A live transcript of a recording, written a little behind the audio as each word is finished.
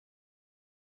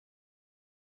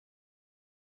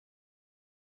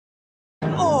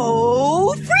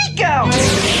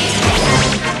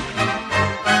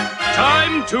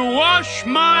time to wash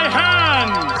my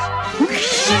hands!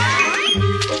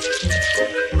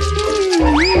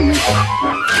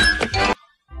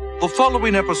 The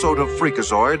following episode of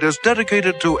Freakazoid is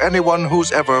dedicated to anyone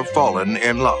who's ever fallen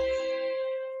in love.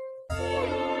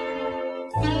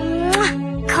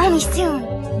 Call me soon.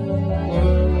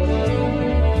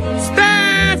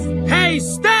 Steph! Hey,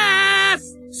 Steph!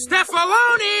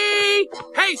 Steph-aloni!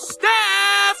 Hey,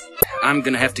 Steph! I'm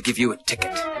gonna have to give you a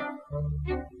ticket.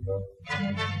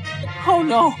 Oh,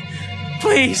 no.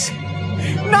 Please.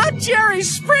 Not Jerry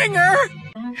Springer!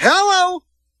 Hello!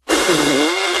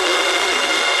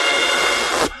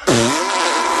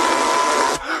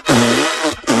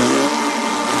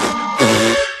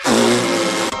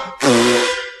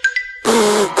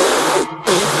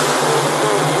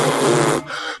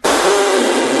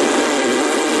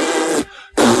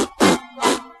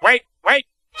 Wait!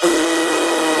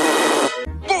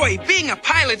 Boy, being a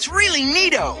pilot's really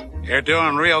neato. You're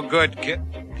doing real good, kid.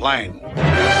 Plane.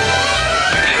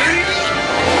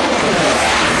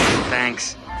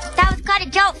 Thanks. That was quite a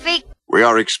joke, Freak. We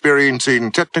are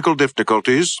experiencing technical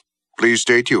difficulties. Please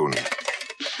stay tuned.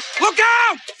 Look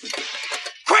out!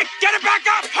 Quick, get it back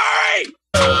up! Hurry!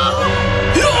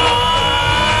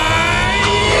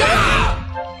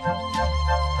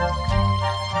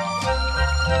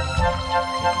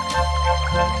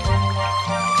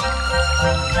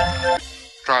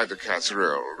 Try the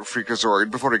casserole, Freakazoid,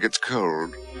 before it gets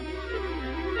cold.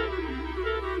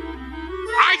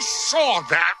 I saw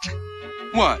that!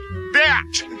 What?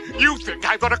 That! You think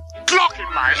I've got a clock in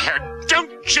my head,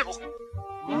 don't you?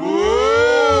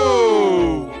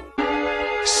 Whoa!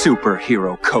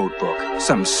 Superhero codebook.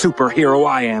 Some superhero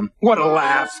I am. What a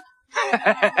laugh.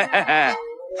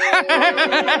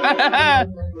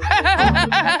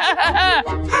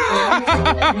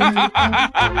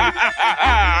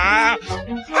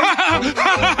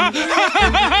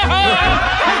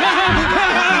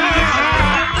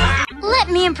 Let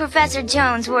me and Professor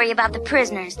Jones worry about the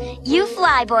prisoners. You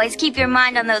fly boys keep your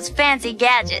mind on those fancy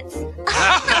gadgets.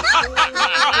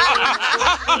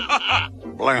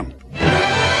 Blam.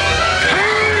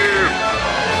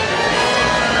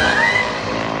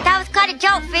 That was quite a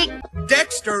joke, Freak.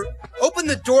 Dexter, open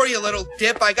the door, you little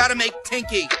dip. I gotta make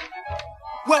Tinky.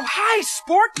 Well, hi,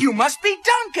 sport. You must be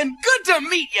Duncan. Good to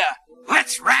meet ya.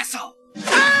 Let's wrestle.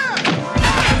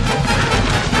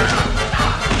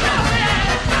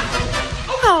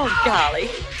 Oh, golly.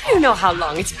 You know how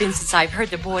long it's been since I've heard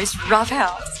the boys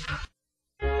roughhouse.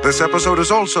 This episode is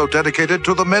also dedicated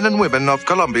to the men and women of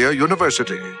Columbia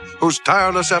University, whose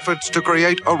tireless efforts to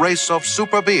create a race of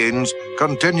super beings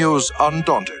continues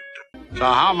undaunted. So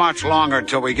how much longer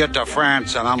till we get to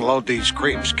France and unload these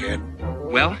creeps, kid?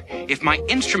 Well, if my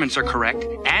instruments are correct,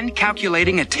 and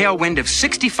calculating a tailwind of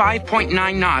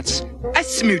 65.9 knots, a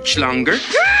smooch longer.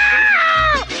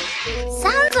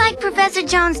 Sounds like Professor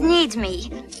Jones needs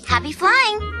me. Happy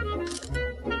flying.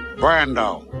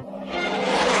 Brando.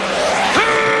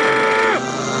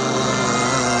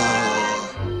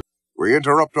 We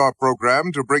interrupt our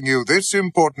program to bring you this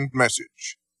important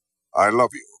message. I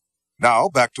love you. Now,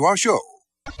 back to our show.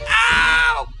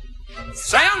 Ow!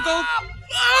 Say uncle!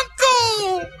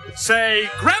 Uncle! Say,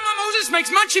 Grandma Moses makes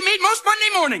munchy meat most Monday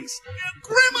mornings.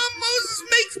 Grandma Moses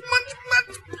makes munch.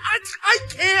 I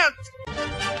can't.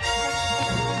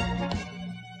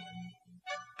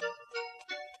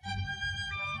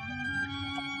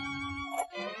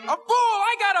 A bull!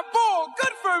 I got a bull!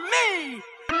 Good for me!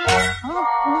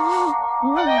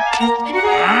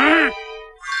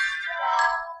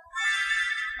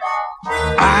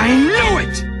 I knew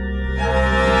it!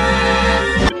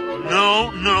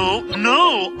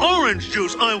 No! Orange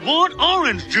juice! I want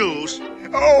orange juice!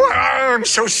 Oh, I'm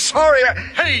so sorry.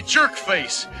 Hey,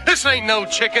 jerkface! This ain't no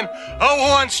chicken. I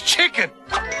wants chicken!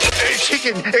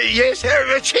 Chicken, yes,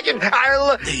 chicken.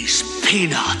 I'll... These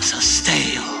peanuts are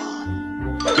stale.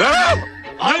 No!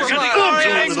 Hey!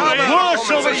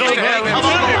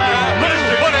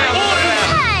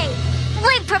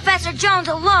 Leave Professor Jones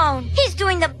alone. He's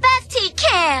doing the best he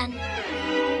can.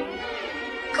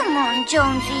 Come on,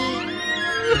 Jonesy.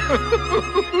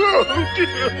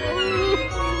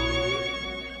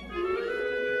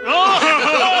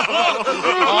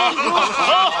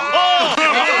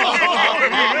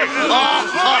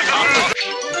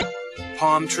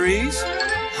 Palm trees,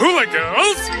 hula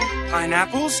girls,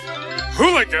 pineapples,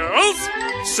 hula girls,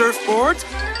 surfboards,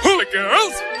 hula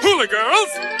girls, hula girls,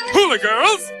 hula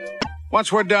girls.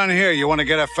 Once we're done here, you want to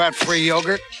get a fat-free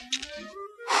yogurt?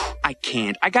 I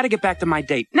can't. I gotta get back to my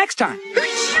date. Next time.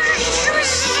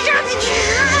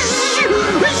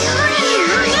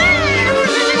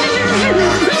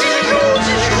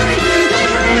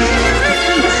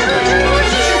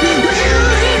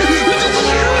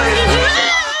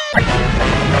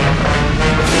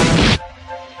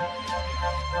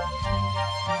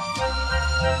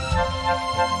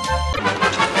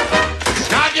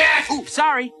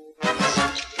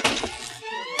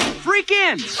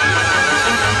 again!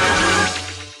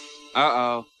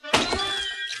 Uh-oh.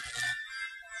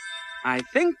 I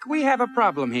think we have a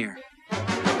problem here.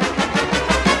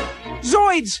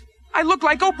 Zoids! I look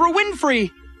like Oprah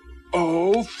Winfrey!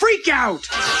 Oh, freak out!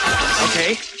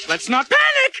 Okay, let's not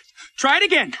panic! Try it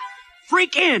again.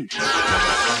 Freak in.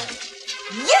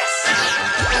 Yes!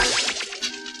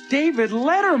 David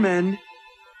Letterman.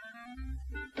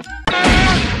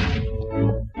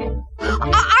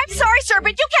 I'm sorry, sir,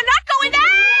 but you cannot go in there!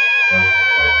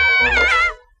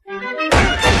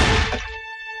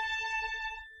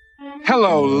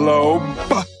 Hello, Loeb.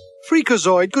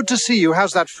 Freakazoid, good to see you.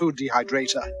 How's that food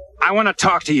dehydrator? I want to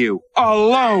talk to you.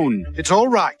 Alone. It's all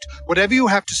right. Whatever you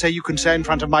have to say, you can say in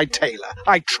front of my tailor.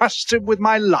 I trust him with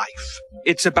my life.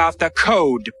 It's about the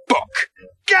code book.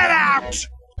 Get out!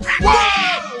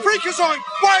 Whoa! Freakazoid,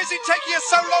 why is it taking us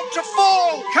so long to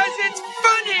fall? 'Cause it's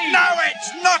funny! No,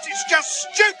 it's not. It's just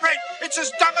stupid. It's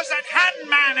as dumb as that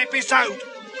Hand-Man episode.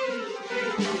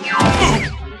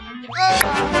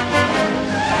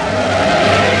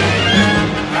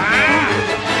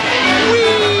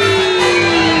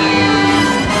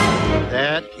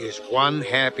 That is one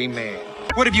happy man.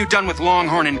 What have you done with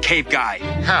Longhorn and Cave Guy?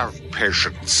 Have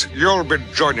patience. You'll be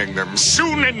joining them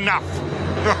soon enough.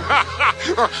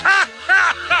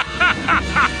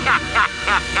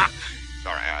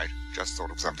 Sorry, I just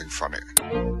thought of something funny.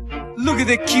 Look at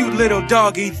the cute little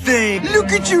doggy thing.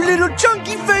 Look at your little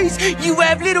chunky face. You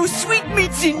have little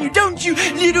sweetmeats in you, don't you?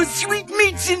 Little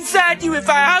sweetmeats inside you. If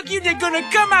I hug you, they're gonna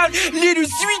come out. Little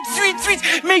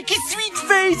sweets. Make a sweet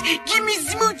face. Give me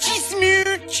smoochy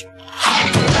smooch.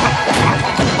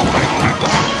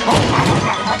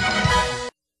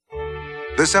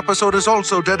 This episode is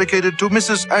also dedicated to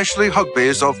Mrs. Ashley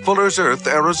Hugbees of Fuller's Earth,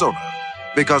 Arizona,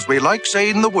 because we like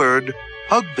saying the word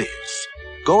Hugbees.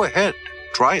 Go ahead,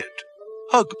 try it.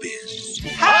 Hugbees.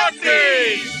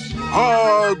 Huggies!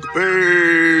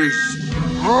 Hugbees.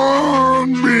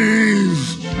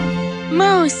 Hugbees.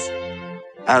 Moose.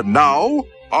 And now,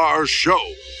 our show.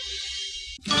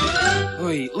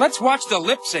 Wait, let's watch the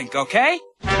lip sync, okay?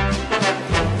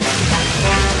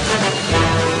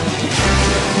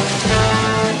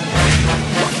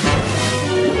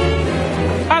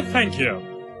 Thank you.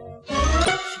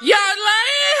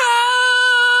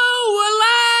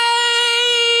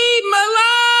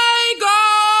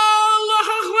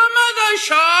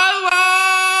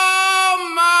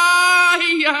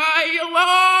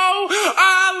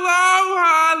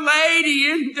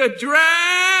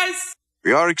 Dress.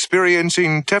 We are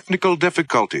experiencing technical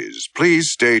difficulties.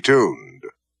 Please stay tuned.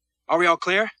 Are we all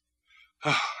clear?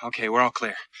 Okay, we're all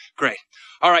clear. Great.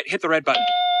 All right, hit the red button.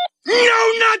 No,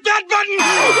 not that button!